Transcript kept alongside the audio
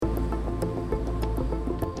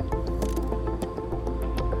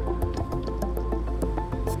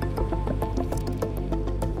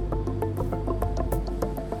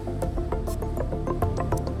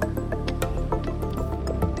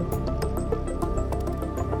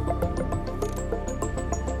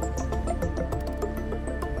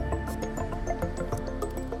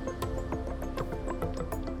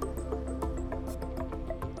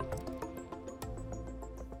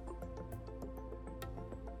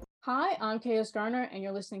Hi, I'm KS Garner, and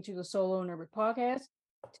you're listening to the Solo Nerd Podcast.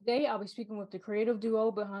 Today, I'll be speaking with the creative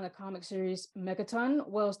duo behind the comic series Megaton,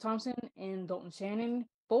 Wells Thompson and Dalton Shannon,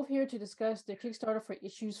 both here to discuss their Kickstarter for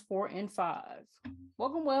issues 4 and 5.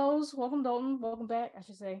 Welcome, Wells. Welcome, Dalton. Welcome back, I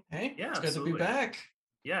should say. Hey, Yeah, it's good to be absolutely. back.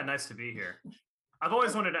 Yeah, nice to be here. I've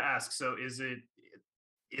always wanted to ask, so is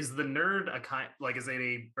the nerd a kind, like, is it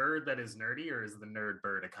a bird that is nerdy, or is the nerd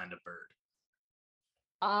bird a kind of bird?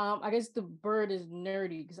 I guess the bird is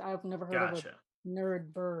nerdy because I've never heard of Gotcha. a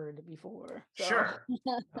nerd bird before. So. Sure.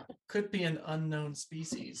 Could be an unknown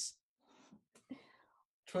species.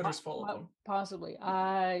 Twitter's full of them. Possibly.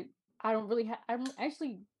 I don't really I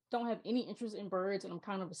actually don't have any interest in birds, and I'm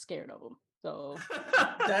kind of scared of them. So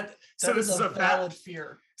That So is this is a a valid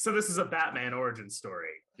fear. So this is a Batman origin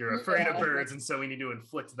story. You're afraid of birds, and so we need to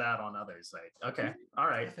inflict that on others. Like, okay, all I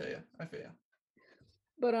right. feel you.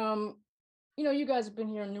 But you guys have been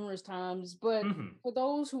here numerous times, but Mhm. for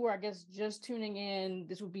those who are, I guess, just tuning in,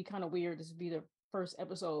 this would be kind of weird. This would be the first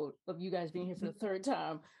episode of you guys being here for the third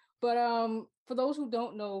time. But for those who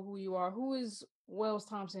don't know who you are, who is Wells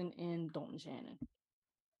Thompson and Dalton Shannon?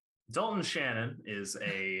 Dalton Shannon is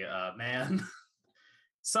a man.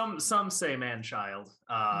 Some say man child.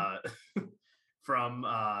 From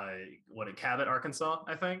Cabot, Arkansas,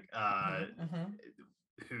 I think.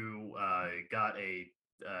 Who got a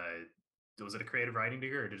was it a creative writing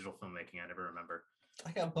degree or digital filmmaking? I never remember.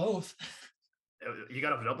 I got both. You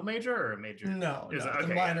got a double major or a major? No, Okay,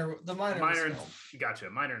 the minor in, film. gotcha,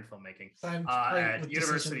 minor in filmmaking. I'm great at with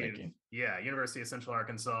University of Central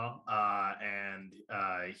Arkansas, and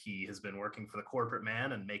he has been working for the corporate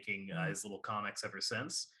man and making his little comics ever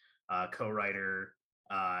since. Co-writer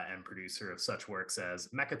and producer of such works as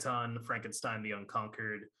Mechaton, Frankenstein the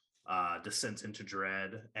Unconquered, Descent into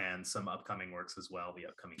Dread, and some upcoming works as well. The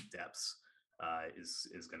upcoming Depths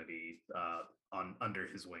is going to be under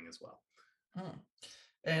his wing as well.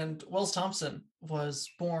 And Wells Thompson was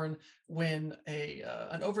born when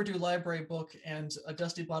an overdue library book and a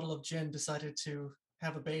dusty bottle of gin decided to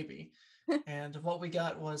have a baby. And what we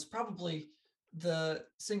got was probably the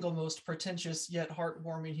single most pretentious yet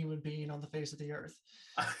heartwarming human being on the face of the earth.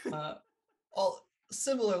 All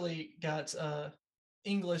similarly got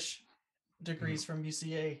English degrees from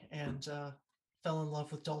UCA and fell in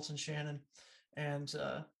love with Dalton Shannon. And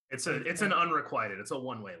it's an unrequited. It's a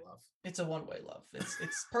one-way love. It's a one-way love.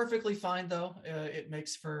 It's perfectly fine though. It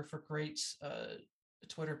makes for great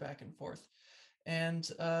Twitter back and forth. And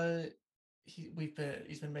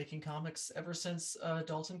he's been making comics ever since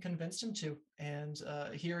Dalton convinced him to. And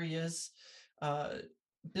here he is,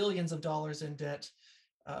 billions of dollars in debt,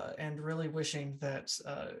 and really wishing that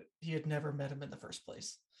he had never met him in the first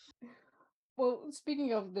place. Well,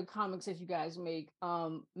 speaking of the comics that you guys make,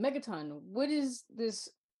 Megaton, what is this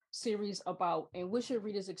series about, and what should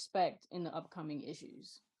readers expect in the upcoming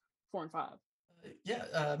issues 4 and 5?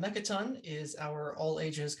 Mechaton is our all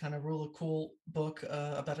ages kind of rule of cool book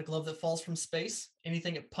about a glove that falls from space.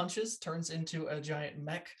 Anything it punches turns into a giant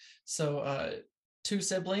mech. So two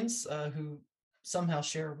siblings who somehow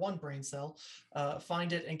share one brain cell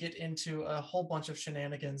find it and get into a whole bunch of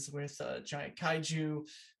shenanigans with giant kaiju,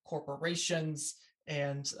 corporations,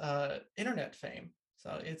 and internet fame.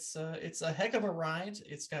 So it's a heck of a ride.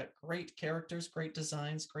 It's got great characters, great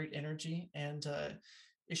designs, great energy, and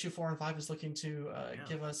issue 4 and 5 is looking to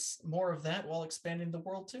give us more of that while expanding the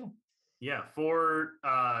world too. Yeah, 4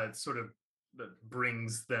 sort of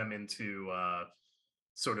brings them into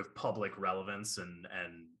sort of public relevance, and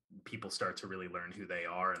people start to really learn who they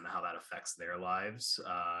are and how that affects their lives.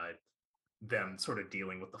 Them sort of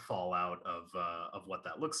dealing with the fallout of what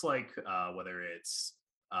that looks like, whether it's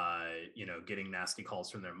getting nasty calls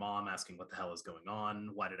from their mom asking what the hell is going on,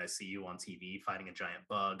 why did I see you on TV fighting a giant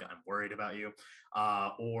bug, I'm worried about you,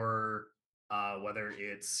 or whether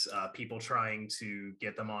it's people trying to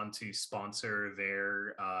get them on to sponsor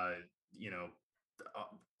their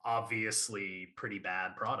obviously pretty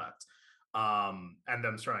bad product, and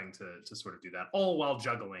them trying to sort of do that all while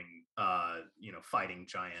juggling fighting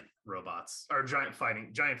giant robots, or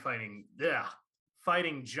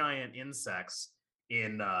fighting giant insects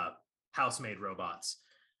in house-made robots.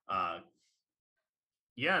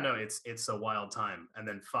 It's a wild time. And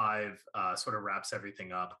then 5 sort of wraps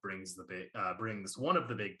everything up, brings one of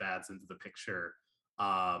the big bads into the picture,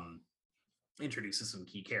 introduces some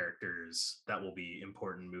key characters that will be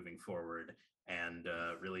important moving forward, and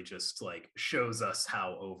really just like shows us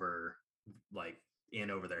how over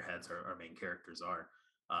their heads our main characters are,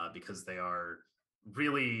 because they are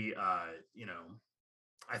really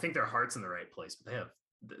I think their heart's in the right place, but they have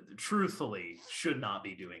truthfully should not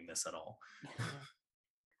be doing this at all.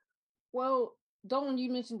 Well, Dalton,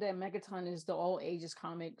 you mentioned that Megaton is the all ages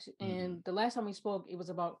comics, and the last time we spoke, it was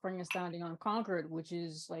about Frankenstein the Unconquered, which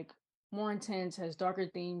is like more intense, has darker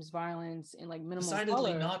themes, violence, and like minimal Decidedly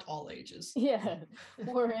color. not all ages. Yeah.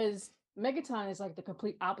 Whereas Megaton is like the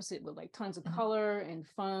complete opposite with like tons of Mhm. color and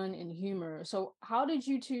fun and humor. So how did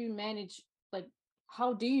you two manage like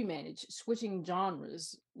how do you manage switching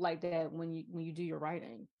genres like that when you do your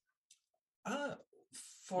writing? Uh,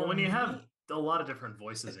 Well, for when you have me, a lot of different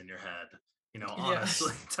voices in your head, yeah.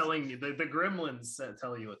 honestly, telling you the gremlins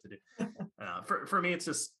tell you what to do. For me, it's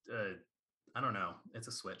just I don't know. It's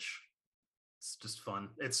a switch. It's just fun.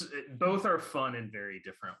 Both are fun in very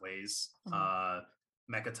different ways.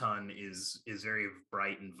 Mechaton is very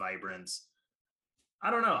bright and vibrant.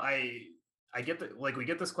 I don't know. I get that, like, we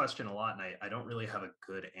get this question a lot, and I don't really have a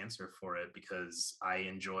good answer for it because I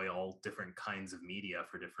enjoy all different kinds of media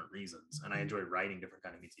for different reasons, and I enjoy writing different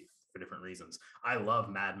kind of media for different reasons. I love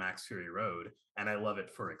Mad Max Fury Road, and I love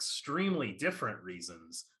it for extremely different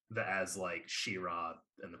reasons, as like She-Ra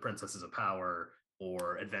and the Princesses of Power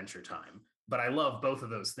or Adventure Time. But I love both of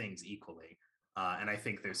those things equally. And I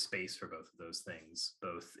think there's space for both of those things,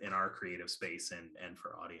 both in our creative space and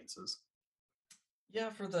for audiences. Yeah,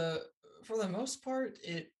 for the most part,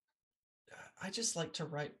 I just like to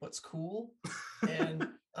write what's cool, and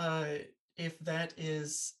if that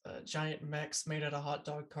is giant mechs made out of hot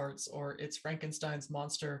dog carts, or it's Frankenstein's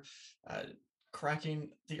monster uh, cracking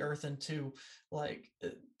the earth in two, like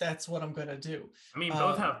that's what I'm gonna do. I mean,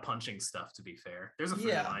 both have punching stuff, to be fair. There's a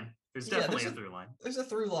through Yeah, line. There's yeah, definitely a through line. there's a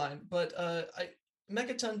through line, but I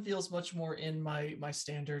Mechaton feels much more in my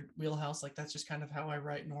standard wheelhouse. Like that's just kind of how I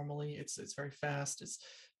write normally. It's very fast. It's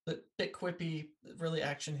a bit quippy, really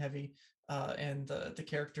action heavy, and the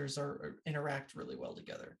characters interact really well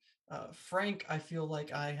together. Frank, I feel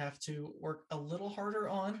like I have to work a little harder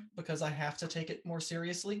on because I have to take it more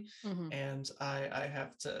seriously, and I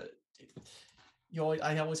have to.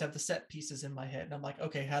 I always have the set pieces in my head, and I'm like,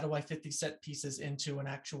 okay, how do I fit these set pieces into an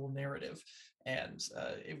actual narrative? And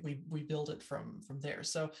we build it from there.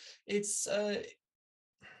 So it's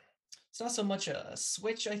it's not so much a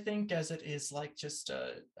switch, I think, as it is like just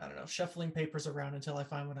I don't know, shuffling papers around until I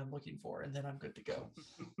find what I'm looking for, and then I'm good to go.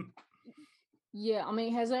 Yeah, I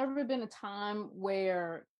mean, has there ever been a time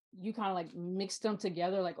where you kind of like mix them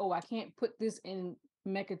together? Like, oh, I can't put this in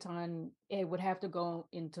Mechaton, it would have to go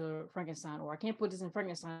into Frankenstein, or I can't put this in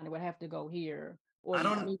Frankenstein, it would have to go here, or I you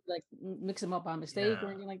don't. maybe like mix them up by mistake or Yeah.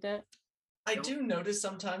 anything like that. I do notice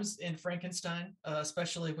sometimes in Frankenstein,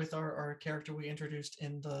 especially with our character we introduced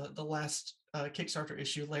in the last Kickstarter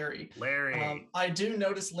issue, Larry. Larry. I do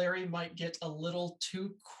notice Larry might get a little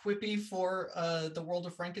too quippy for the world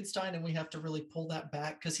of Frankenstein, and we have to really pull that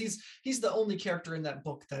back because he's the only character in that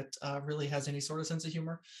book that really has any sort of sense of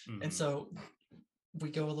humor, and so we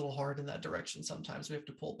go a little hard in that direction. Sometimes we have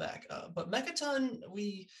to pull back. But Mechaton,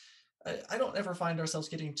 I don't ever find ourselves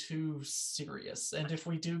getting too serious. And if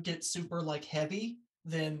we do get super like heavy,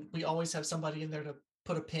 then we always have somebody in there to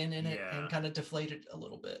put a pin in it and kind of deflate it a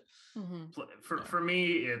little bit. For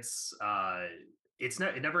me, it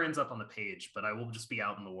never ends up on the page, but I will just be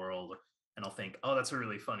out in the world and I'll think, oh, that's a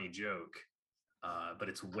really funny joke. But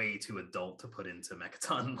it's way too adult to put into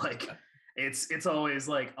Mechaton. Like it's always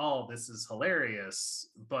like, oh, this is hilarious,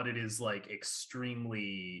 but it is like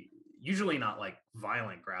extremely, usually not like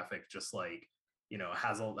violent graphic, just like,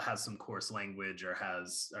 has some coarse language or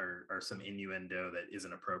or some innuendo that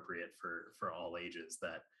isn't appropriate for all ages,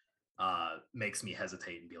 that makes me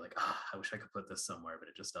hesitate and be like, I wish I could put this somewhere, but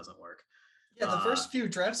it just doesn't work. Yeah, the first few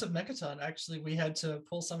drafts of Mechaton, actually, we had to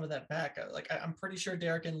pull some of that back. I'm pretty sure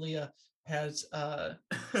Derek and Leah had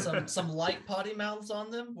some light potty mouths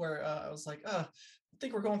on them, where I was like, I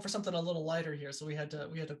think we're going for something a little lighter here, so we had to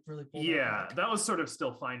really pull that was sort of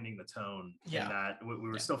still finding the tone. Yeah, in that we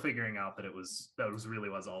were still figuring out that it was really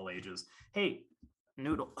was all ages. Hey,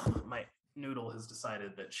 Noodle, my Noodle has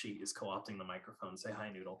decided that she is co-opting the microphone. Say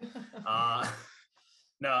hi, Noodle.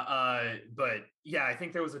 No, but yeah, I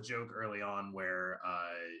think there was a joke early on where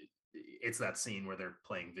it's that scene where they're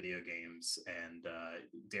playing video games and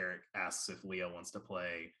Derek asks if Leah wants to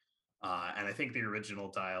play. And I think the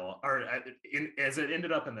original dialogue, or as it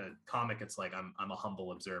ended up in the comic, it's like, I'm a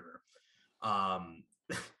humble observer.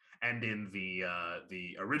 And in the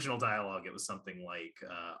original dialogue, it was something like,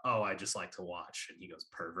 oh, I just like to watch. And he goes,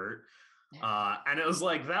 pervert. And it was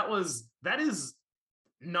like, that is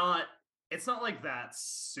not, it's not like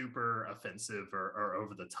that's super offensive or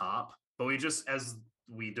over the top, but as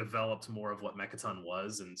we developed more of what Mechaton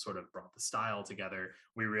was and sort of brought the style together,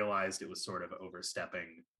 we realized it was sort of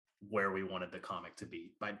overstepping where we wanted the comic to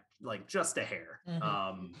be by like just a hair.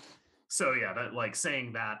 So yeah, that, like,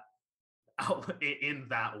 saying that in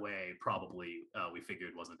that way, probably we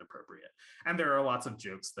figured wasn't appropriate. And there are lots of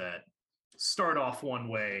jokes that start off one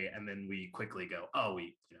way and then we quickly go, oh,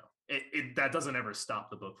 that doesn't ever stop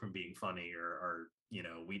the book from being funny, or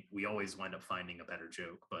we always wind up finding a better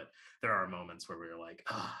joke. But there are moments where we're like,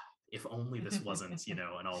 if only this wasn't an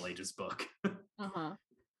all ages book.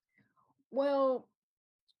 Well,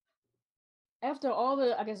 after all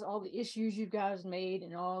the issues you guys made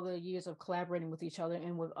and all the years of collaborating with each other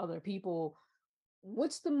and with other people,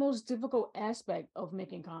 what's the most difficult aspect of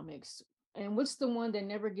making comics? And what's the one that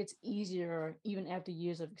never gets easier even after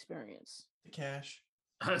years of experience? The cash.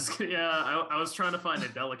 I was trying to find a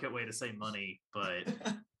delicate way to say money, but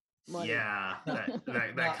Money. yeah,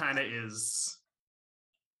 that kind of is.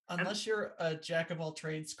 Unless you're a jack of all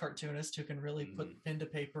trades cartoonist who can really put pen to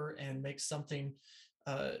paper and make something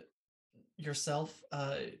yourself,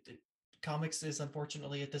 comics is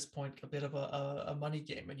unfortunately at this point a bit of a money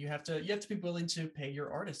game, and you have to be willing to pay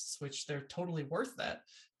your artists, which they're totally worth that.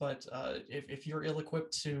 But if you're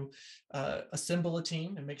ill-equipped to assemble a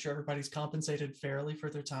team and make sure everybody's compensated fairly for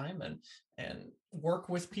their time and work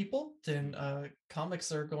with people, then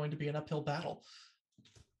comics are going to be an uphill battle.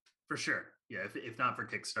 For sure. Yeah, if not for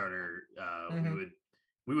Kickstarter,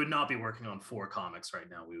 we would not be working on 4 comics right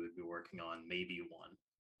now. We would be working on maybe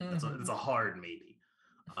 1. It's a hard maybe.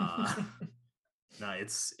 No,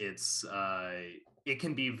 it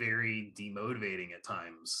can be very demotivating at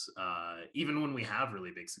times. Even when we have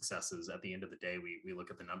really big successes, at the end of the day, we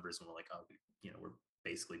look at the numbers and we're like, oh, we're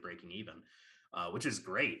basically breaking even, which is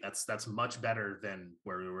great. That's much better than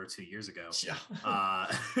where we were 2 years ago. Yeah.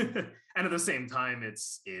 And at the same time,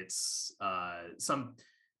 it's some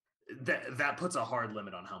that puts a hard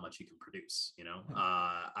limit on how much you can produce.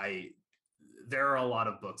 There are a lot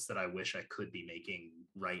of books that I wish I could be making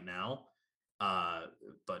right now,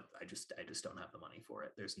 but I just don't have the money for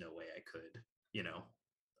it. There's no way I could,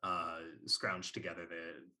 scrounge together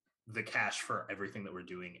the cash for everything that we're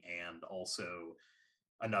doing, and also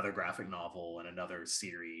another graphic novel and another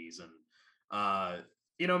series,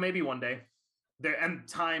 and maybe one day. And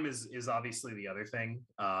time is obviously the other thing.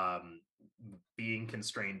 Being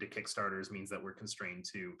constrained to Kickstarters means that we're constrained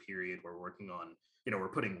to period we're working on. We're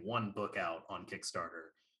putting one book out on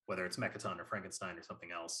Kickstarter, whether it's Mechaton or Frankenstein or something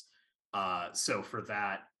else. So for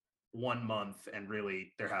that 1 month, and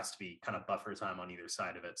really there has to be kind of buffer time on either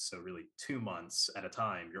side of it. So really 2 months at a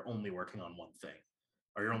time, you're only working on one thing,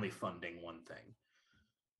 or you're only funding one thing.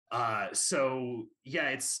 So yeah,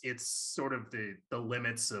 it's sort of the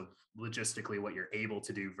limits of logistically what you're able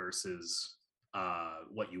to do versus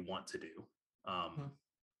what you want to do.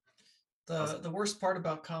 The worst part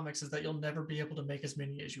about comics is that you'll never be able to make as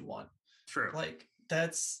many as you want. True. Like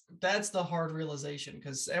that's the hard realization,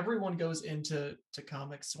 because everyone goes into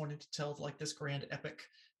comics wanting to tell like this grand epic,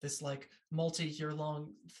 this like multi-year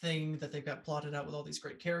long thing that they've got plotted out with all these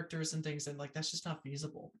great characters and things, and like that's just not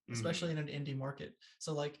feasible, especially in an indie market.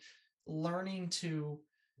 So like learning to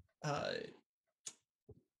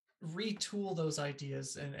retool those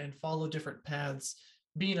ideas and follow different paths,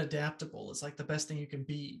 being adaptable is like the best thing you can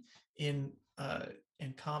be in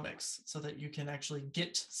comics, so that you can actually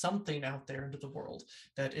get something out there into the world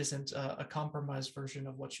that isn't a compromised version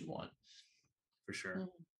of what you want. For sure.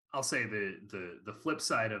 I'll say the flip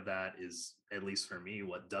side of that is, at least for me,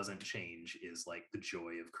 what doesn't change is like the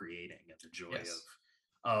joy of creating, and the joy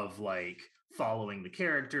of like following the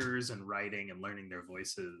characters and writing and learning their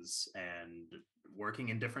voices and working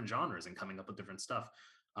in different genres and coming up with different stuff.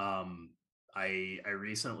 I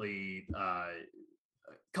recently, a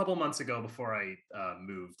couple months ago, before I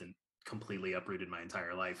moved and completely uprooted my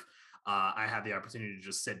entire life, I had the opportunity to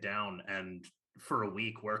just sit down and for a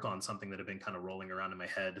week work on something that had been kind of rolling around in my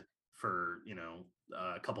head for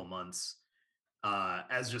a couple months,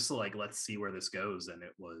 as just like, let's see where this goes. And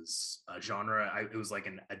it was a genre, it was like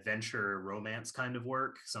an adventure romance kind of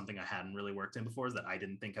work, something I hadn't really worked in before, that I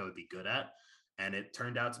didn't think I would be good at, and it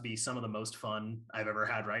turned out to be some of the most fun I've ever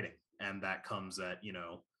had writing. And that comes at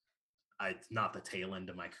not the tail end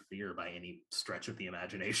of my career by any stretch of the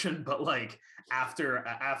imagination, but like after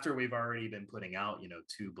we've already been putting out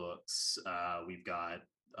 2 books, we've got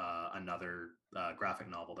another graphic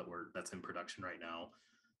novel that's in production right now.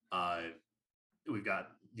 We've got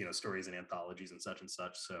stories and anthologies and such.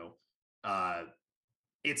 So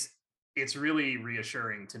it's really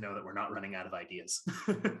reassuring to know that we're not running out of ideas.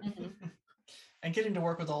 And getting to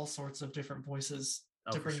work with all sorts of different voices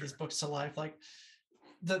to bring these books to life. Like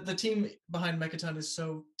the team behind Mechaton is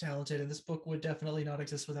so talented, and this book would definitely not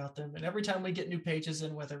exist without them. And every time we get new pages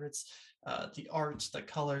in, whether it's the art, the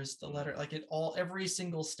colors, the letter, like every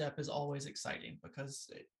single step is always exciting, because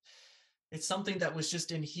It's something that was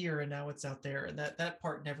just in here and now it's out there, and that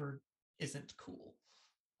part never isn't cool.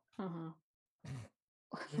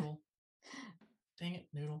 Noodle. Dang it,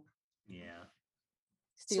 Noodle. Yeah.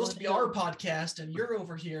 It's supposed to be our podcast, and you're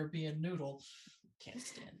over here being Noodle. Can't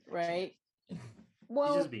stand it. Right.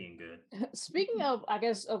 Well, he's just being good. Speaking of, I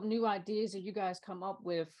guess, of new ideas that you guys come up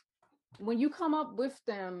with, when you come up with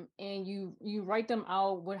them and you write them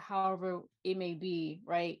out with however it may be,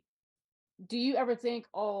 right? Do you ever think,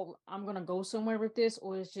 oh, I'm gonna go somewhere with this,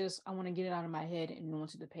 or it's just I want to get it out of my head and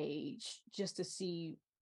onto the page just to see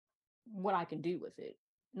what I can do with it,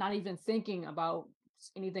 not even thinking about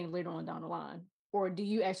anything later on down the line? Or do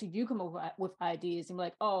you actually come up with ideas and be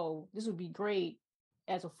like, oh, this would be great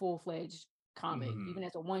as a full-fledged comic, even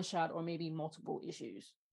as a one shot or maybe multiple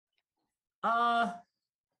issues? I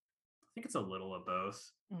think it's a little of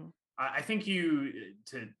both. I think you,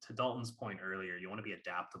 to Dalton's point earlier, you want to be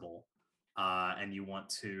adaptable, and you want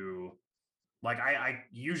to, like, I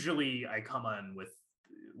usually come on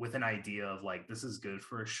with an idea of like, this is good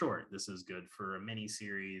for a short, this is good for a mini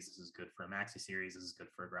series, this is good for a maxi series, this is good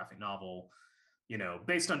for a graphic novel, you know,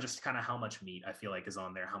 based on just kind of how much meat I feel like is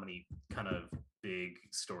on there, how many kind of big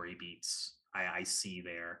story beats I see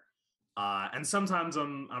there. And sometimes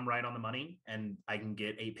I'm right on the money and I can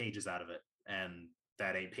get 8 pages out of it. And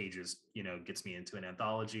that 8 pages, you know, gets me into an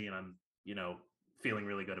anthology and I'm, you know, feeling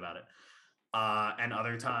really good about it. And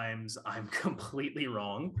other times I'm completely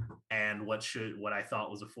wrong. And what I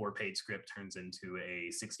thought was a 4-page script turns into a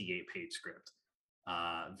 68-page script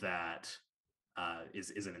that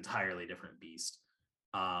is an entirely different beast.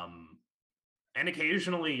 And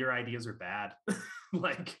occasionally your ideas are bad.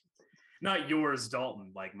 Like, not yours,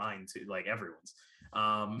 Dalton, like mine too, like everyone's.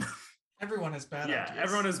 Everyone has bad ideas. Yeah,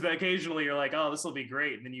 everyone has bad. Occasionally you're like, oh, this will be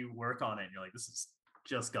great. And then you work on it and you're like, this is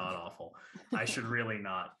just god awful. I should really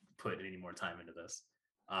not put any more time into this.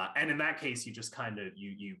 And in that case, you just kind of,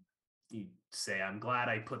 you say, I'm glad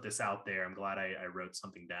I put this out there. I'm glad I wrote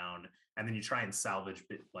something down. And then you try and salvage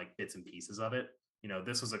bits and pieces of it. You know,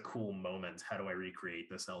 this was a cool moment. How do I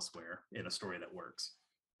recreate this elsewhere in a story that works?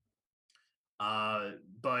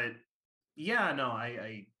 But yeah, no,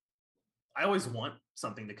 I always want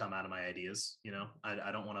something to come out of my ideas. You know,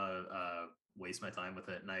 I don't want to waste my time with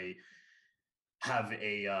it. And I have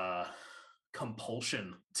a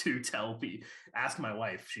compulsion to ask my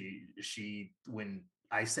wife. She when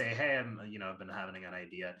I say, hey, I've been having an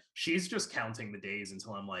idea, she's just counting the days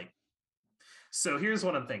until I'm like, so here's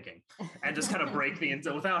what I'm thinking, and just kind of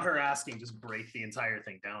without her asking, just break the entire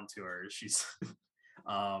thing down to her. She's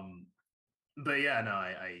but yeah, no,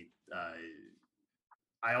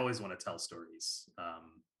 I always want to tell stories.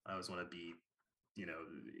 I always want to be, you know,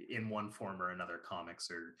 in one form or another, comics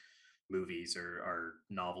or movies or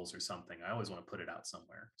novels or something. I always want to put it out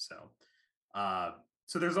somewhere. So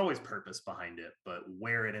there's always purpose behind it, but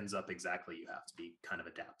where it ends up exactly, you have to be kind of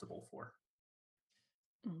adaptable for.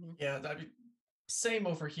 Yeah, that'd be same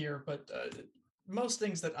over here, but most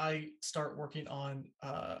things that I start working on,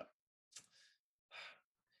 I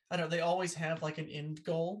don't know, they always have like an end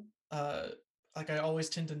goal. Like I always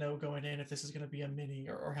tend to know going in if this is going to be a mini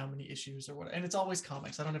or how many issues or what, and it's always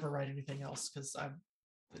comics. I don't ever write anything else because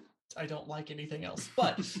I don't like anything else.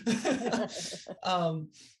 But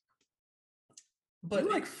but you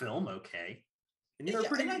like film, okay? And you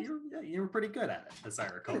were pretty good at it, as I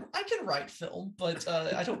recall. I can write film, but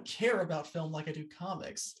I don't care about film like I do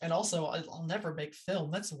comics. And also, I'll never make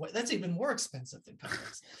film. That's even more expensive than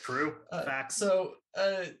comics. True. Facts. So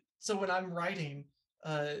when I'm writing,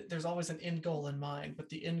 there's always an end goal in mind, but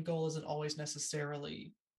the end goal isn't always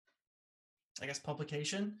necessarily, I guess,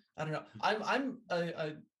 publication. I don't know. I'm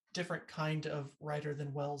a different kind of writer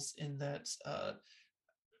than Wells in that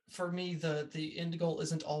for me, the end goal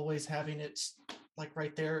isn't always having it like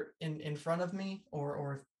right there in front of me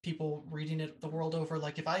or people reading it the world over.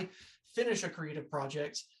 Like if I finish a creative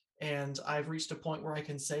project and I've reached a point where I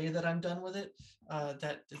can say that I'm done with it,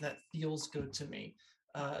 that feels good to me,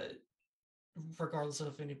 regardless of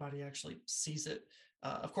if anybody actually sees it.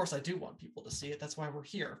 Of course, I do want people to see it. That's why we're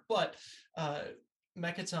here. But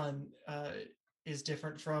Mechaton is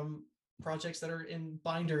different from projects that are in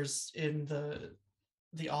binders in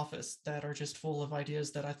the office that are just full of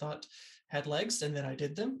ideas that I thought had legs, and then I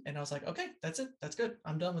did them and I was like, okay, that's it, that's good,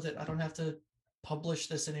 I'm done with it, I don't have to publish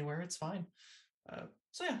this anywhere, it's fine.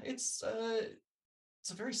 So yeah, it's a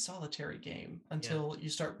very solitary game until you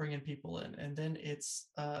start bringing people in, and then it's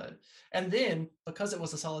and then because it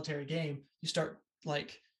was a solitary game, you start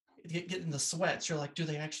like getting the sweats. You're like, do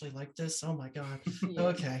they actually like this? Oh my god.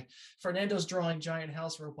 Okay, Fernando's drawing giant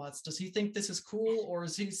house robots. Does he think this is cool, or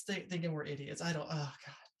is he thinking we're idiots? I don't. Oh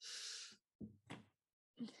god.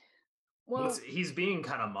 Well, He's being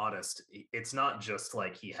kind of modest. It's not just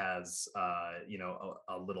like he has,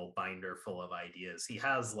 a little binder full of ideas. He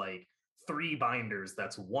has like 3 binders.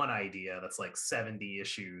 That's one idea. That's like 70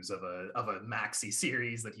 issues of a maxi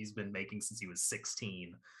series that he's been making since he was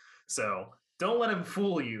 16. So don't let him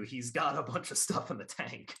fool you. He's got a bunch of stuff in the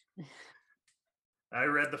tank. I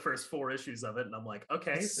read the first 4 issues of it, and I'm like,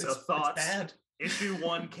 okay, so thoughts. It's bad. Issue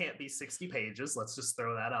 1 can't be 60 pages. Let's just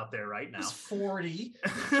throw that out there right now. It's 40.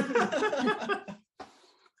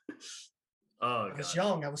 Oh, I was God.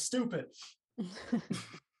 young. I was stupid.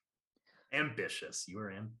 Ambitious. You were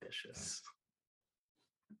ambitious.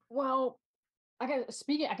 well,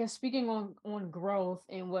 speaking on growth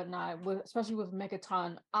and whatnot, especially with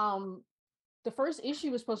Megaton. The first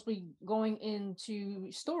issue is supposed to be going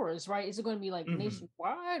into stores, right? Is it going to be like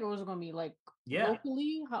nationwide, or is it going to be like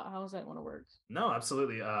locally? How is that going to work? No,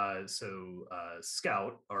 absolutely. So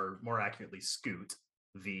Scout, or more accurately Scoot,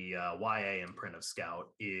 the YA imprint of Scout,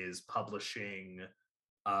 is publishing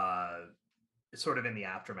sort of in the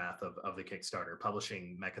aftermath of the Kickstarter,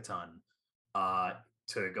 publishing Mechaton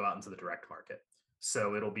to go out into the direct market.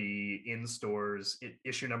 So it'll be in stores.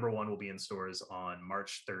 Issue number 1 will be in stores on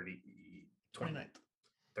March 29th.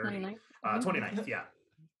 29th, yeah.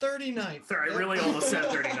 39th. I really almost said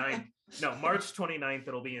 39th. No, March 29th,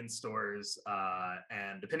 it'll be in stores.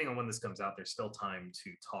 And depending on when this comes out, there's still time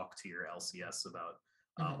to talk to your LCS about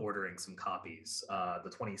ordering some copies.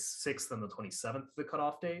 The 26th and the 27th, the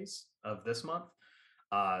cutoff days of this month.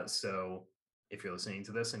 So if you're listening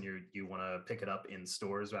to this and you want to pick it up in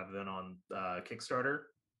stores rather than on Kickstarter,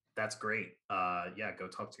 that's great. Go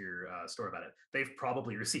talk to your store about it. They've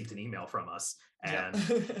probably received an email from us, and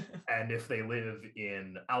and if they live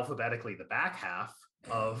in alphabetically the back half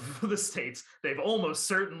of the states, they've almost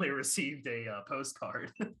certainly received a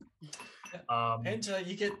postcard. And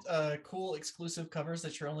you get cool exclusive covers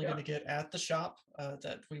that you're only going to get at the shop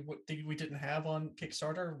that we didn't have on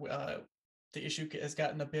Kickstarter. The issue has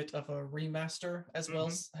gotten a bit of a remaster, as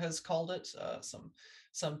Wells has called it.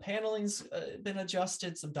 Some paneling's been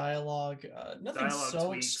adjusted, some dialogue, nothing so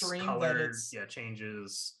tweaks, extreme color, that it's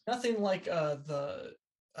changes. Nothing like the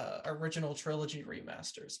original trilogy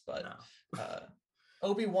remasters, but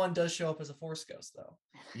Obi-Wan does show up as a Force ghost, though.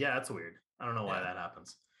 Yeah, that's weird. I don't know why that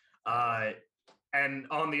happens. And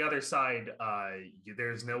on the other side,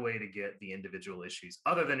 there's no way to get the individual issues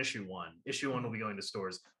other than issue 1. Issue 1 will be going to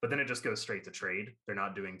stores, but then it just goes straight to trade. They're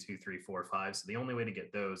not doing 2, 3, 4, 5. So the only way to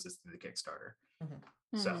get those is through the Kickstarter.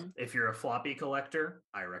 So if you're a floppy collector,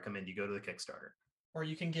 I recommend you go to the Kickstarter. Or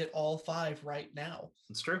you can get all 5 right now.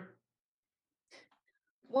 It's true.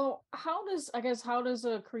 Well, how does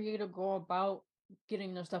a creator go about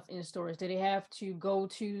getting their stuff in stores? Do they have to go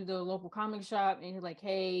to the local comic shop and you're like,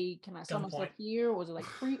 hey, can I sell my stuff here? Or is it like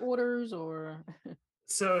pre-orders or?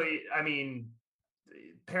 So, I mean,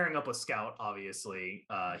 pairing up with Scout, obviously,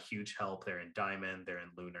 huge help. They're in Diamond, they're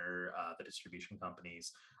in Lunar, the distribution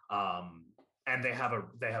companies. And they have a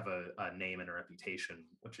name and a reputation,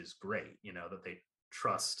 which is great, that they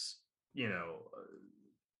trust,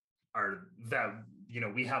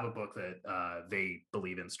 we have a book that they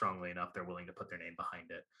believe in strongly enough. They're willing to put their name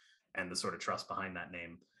behind it and the sort of trust behind that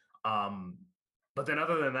name. But then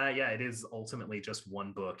other than that, it is ultimately just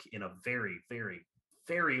one book in a very, very,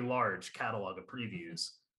 very large catalog of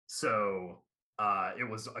previews. So it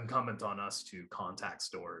was incumbent on us to contact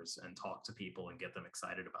stores and talk to people and get them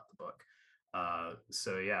excited about the book.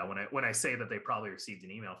 When I say that they probably received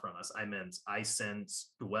an email from us, I meant I sent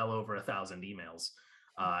well over 1,000 emails.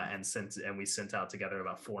 And we sent out together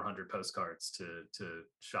about 400 postcards to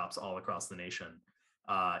shops all across the nation,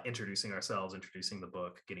 introducing ourselves, introducing the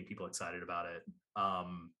book, getting people excited about it.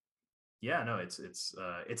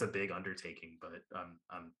 It's a big undertaking, but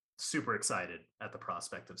I'm super excited at the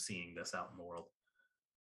prospect of seeing this out in the world.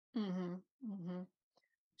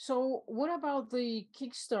 So what about the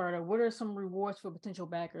Kickstarter? What are some rewards for potential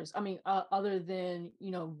backers? I mean, other than,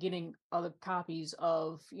 getting other copies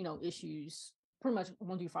of, issues pretty much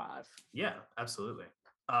 1 through 5. Yeah, absolutely.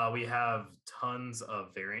 We have tons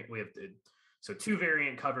of variant. We have 2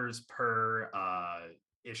 variant covers per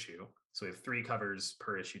issue. So we have 3 covers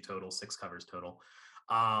per issue total, 6 covers total.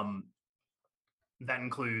 That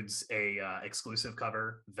includes a exclusive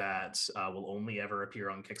cover that will only ever appear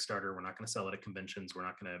on Kickstarter. We're not going to sell it at conventions. We're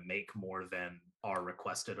not going to make more than are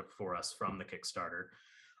requested for us from the Kickstarter.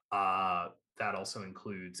 That also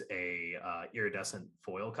includes a iridescent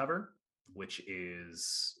foil cover, which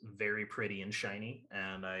is very pretty and shiny.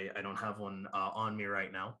 And I don't have one on me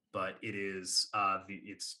right now, but it is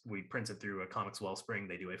we printed through a Comics Wellspring.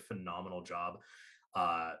 They do a phenomenal job.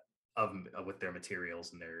 with their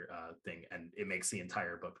materials and their thing, and it makes the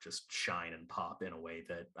entire book just shine and pop in a way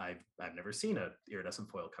that I've never seen a iridescent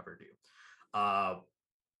foil cover do.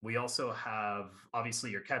 We also have obviously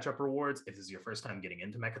your catch-up rewards. If this is your first time getting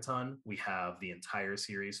into Mechaton, we have the entire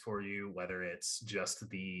series for you, whether it's just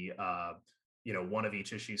the one of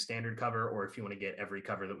each issue standard cover, or if you want to get every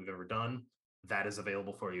cover that we've ever done, that is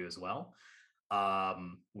available for you as well.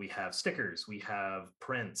 We have stickers, we have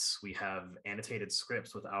prints, we have annotated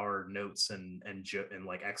scripts with our notes and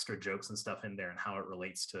like extra jokes and stuff in there and how it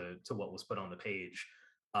relates to what was put on the page.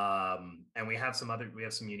 And we have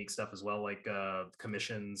some unique stuff as well, like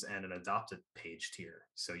commissions and an adopted page tier,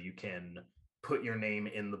 so you can put your name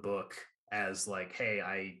in the book as like, hey,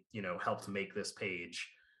 I helped make this page,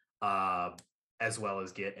 as well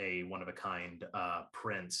as get a one-of-a-kind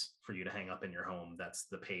print for you to hang up in your home. That's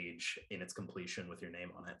the page in its completion with your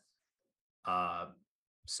name on it.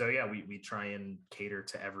 So yeah, we try and cater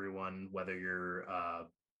to everyone, whether you're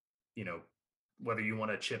whether you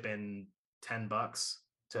want to chip in $10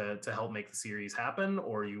 to help make the series happen,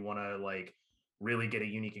 or you want to like really get a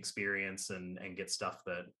unique experience and get stuff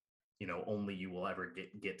that only you will ever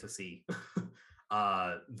get to see.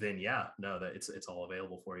 Then yeah, no, that it's all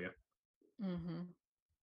available for you. Mm-hmm.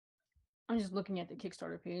 I'm just looking at the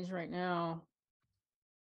Kickstarter page right now,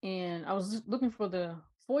 and I was just looking for the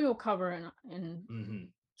foil cover and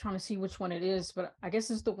trying to see which one it is, but I guess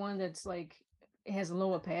it's the one that's like it has a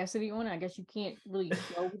low opacity on it. I guess you can't really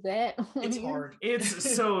show that. It's hard.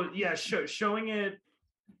 It's so yeah, showing it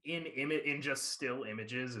in just still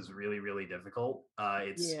images is really, really difficult.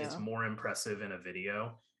 It's more impressive in a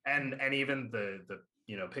video, and even the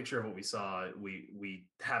picture of what we saw, we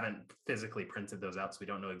haven't physically printed those out, so we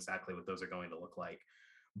don't know exactly what those are going to look like,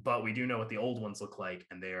 but we do know what the old ones look like,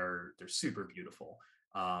 and they're super beautiful.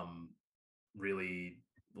 Really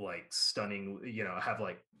like stunning, have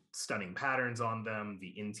like stunning patterns on them.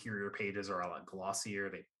 The interior pages are a lot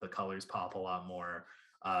glossier, the colors pop a lot more.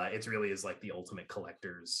 It really is like the ultimate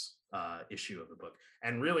collector's issue of the book,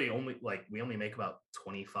 and really we only make about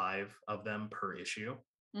 25 of them per issue.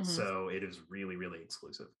 Mm-hmm. So it is really, really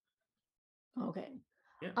exclusive. Okay.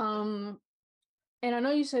 Yeah. And I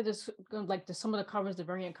know you said this, like some of the covers, the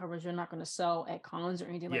variant covers, you're not going to sell at cons or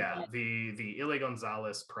anything like that. Yeah, the Ile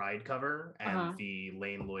Gonzalez Pride cover and the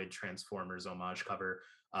Lane Lloyd Transformers homage cover,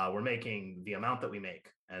 we're making the amount that we make,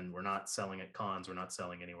 and we're not selling at cons. We're not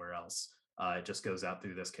selling anywhere else. It just goes out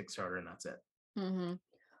through this Kickstarter, and that's it. Mm-hmm.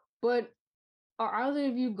 But are either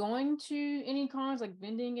of you going to any cons, like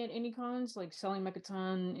vending at any cons, like selling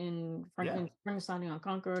Mechaton and Frankenstein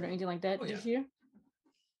Unconquered or anything like that this year?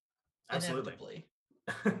 Absolutely.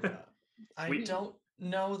 I don't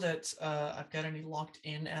know that I've got any locked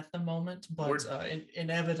in at the moment, but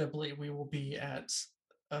inevitably we will be at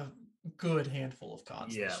a good handful of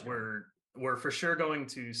cons. Yeah, we're for sure going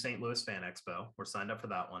to St. Louis Fan Expo. We're signed up for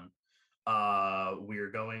that one.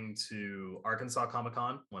 We're going to Arkansas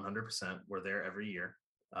Comic-Con 100%. We're there every year.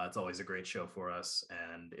 It's always a great show for us,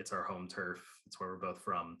 and it's our home turf. It's where we're both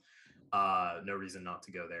from. No reason not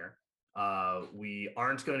to go there. We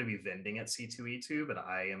aren't going to be vending at C2E2, but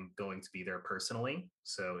I am going to be there personally.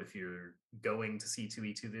 So if you're going to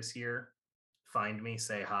C2E2 this year, find me,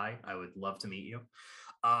 say hi. I would love to meet you.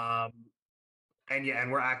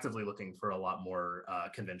 And we're actively looking for a lot more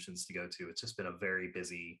conventions to go to. It's just been a very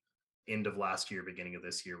busy end of last year, beginning of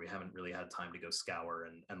this year. We haven't really had time to go scour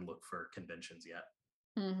and look for conventions yet.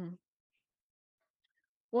 Mm-hmm.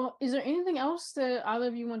 Well, is there anything else that either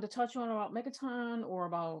of you want to touch on about Mechaton, or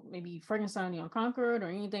about maybe Frankenstein the Unconquered, or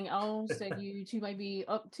anything else that you two might be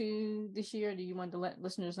up to this year? Do you want to let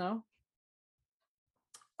listeners know?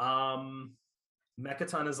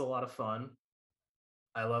 Mechaton is a lot of fun.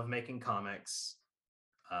 I love making comics.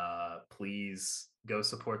 Please go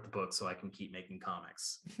support the book so I can keep making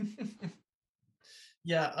comics.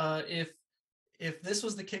 Yeah, if this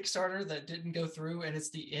was the Kickstarter that didn't go through and it's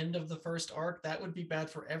the end of the first arc, that would be bad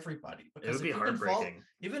for everybody. Because it would be heartbreaking.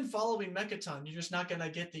 Even following Mechaton, you're just not going to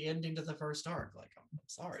get the ending to the first arc. Like, I'm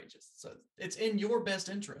sorry, just so it's in your best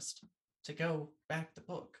interest to go back the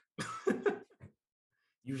book.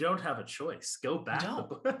 You don't have a choice. Go back the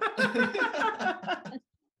book.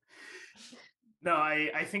 No,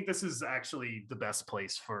 I think this is actually the best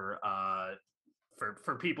place for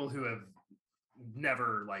people who have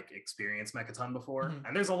never like experienced Mechaton before. Mm-hmm.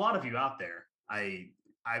 And there's a lot of you out there.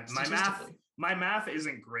 My math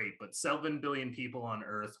isn't great, but 7 billion people on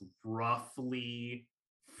Earth, roughly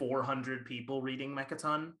 400 people reading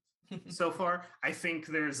Mechaton so far. I think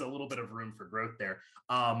there's a little bit of room for growth there.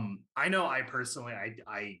 I know I personally,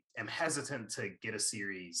 I am hesitant to get a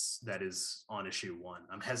series that is on issue 1.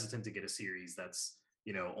 I'm hesitant to get a series that's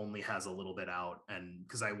only has a little bit out, and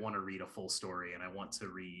because I want to read a full story and I want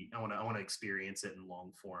to experience it in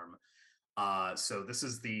long form. So this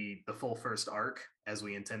is the full first arc as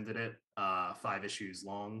we intended it, 5 issues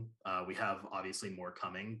long. We have obviously more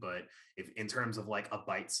coming, but if in terms of like a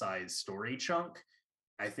bite-sized story chunk,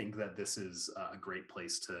 I think that this is a great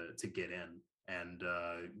place to get in and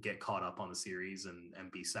get caught up on the series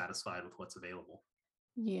and be satisfied with what's available.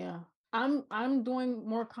 Yeah. I'm doing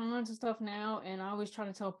more cons and stuff now, and I always try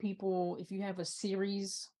to tell people, if you have a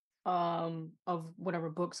series of whatever,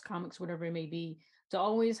 books, comics, whatever it may be, to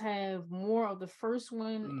always have more of the first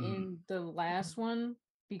one in the last one,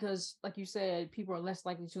 because like you said, people are less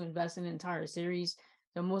likely to invest in an entire series.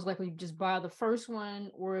 They're most likely just buy the first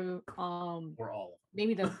one, or Or all of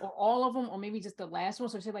maybe or all of them, or maybe just the last one.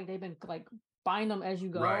 So say like they've been like buying them as you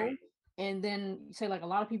them. go. Right. And then say like a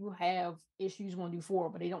lot of people have issues 1 through 4,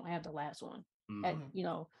 but they don't have the last one.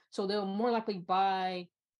 Mhm. So they'll more likely buy,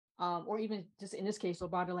 or even just in this case, they'll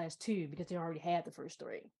buy the last 2 because they already had the first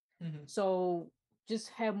 3. Mhm. So just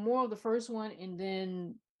have more of the first one, and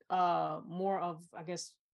then more of, I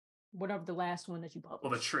guess, whatever the last one that you publish.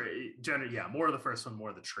 Well, the trade, yeah, more of the first one, more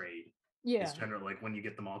of the trade. Yeah. It's generally like when you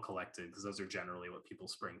get them all collected, because those are generally what people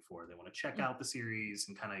spring for. They want to check Mm. out the series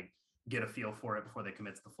and kind of get a feel for it before they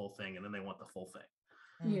commit to the full thing, and then they want the full thing.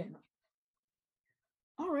 Yeah.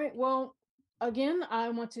 All right. Well, again, I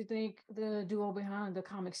want to thank the duo behind the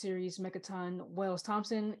comic series Mechaton, Wells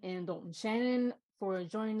Thompson and Dalton Shannon, for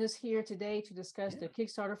joining us here today to discuss the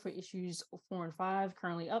Kickstarter for issues 4 and 5,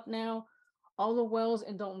 currently up now. All of Wells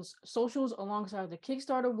and Dalton's socials alongside the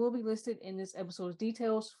Kickstarter will be listed in this episode's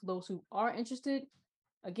details for those who are interested.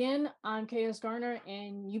 Again, I'm KS Garner,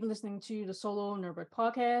 and you've been listening to the Solo Nerdbird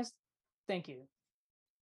podcast. Thank you.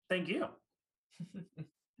 Thank you.